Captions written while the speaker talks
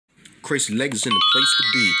Crazy Legs is in the place to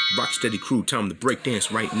be. Rocksteady crew, time to break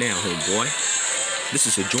dance right now, homeboy. This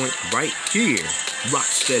is a joint right here.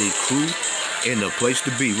 Rocksteady crew in the place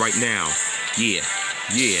to be right now. Yeah,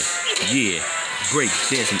 yeah, yeah. Break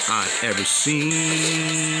dancing I've ever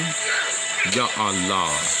seen. Ya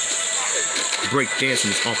Allah. Break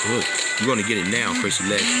dancing is off the hook. You're gonna get it now, Crazy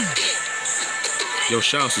Legs. Yo,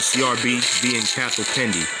 shout out to CRB, V and Castle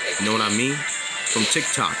Pendy. You know what I mean? From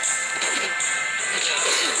TikTok.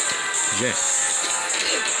 Yeah.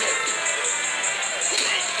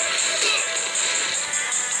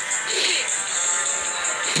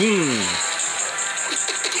 Boom.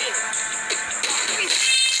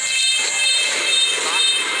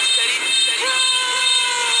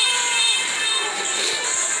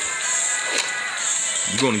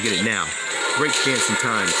 You're gonna get it now. Break dancing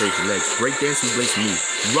time, Crazy Legs. Break dancing place me.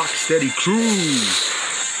 Rocksteady crew.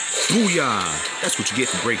 Booyah. That's what you get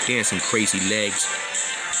for break dancing, Crazy Legs.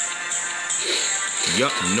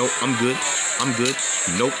 Yup, nope, I'm good. I'm good.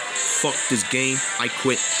 Nope. Fuck this game. I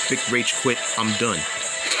quit. Big Rage quit. I'm done.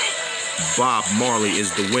 Bob Marley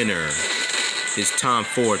is the winner. It's time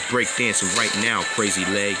for break dancing right now, Crazy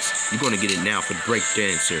Legs. You're gonna get it now for break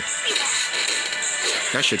dancer.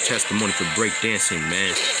 That's your testimony for break dancing,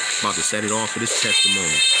 man. About to set it off for this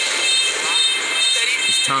testimony.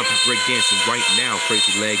 It's time for break dancing right now,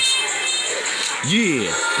 Crazy Legs.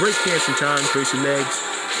 Yeah, break dancing time, Crazy Legs.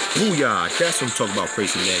 Booyah, that's what I'm talking about,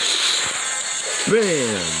 Crazy Legs.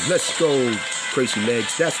 Bam, let's go, Crazy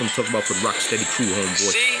Legs. That's what I'm talking about for the Rocksteady crew,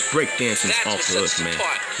 homeboy. Break dancing's off the hook, man.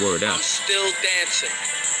 Word out. I'm still dancing.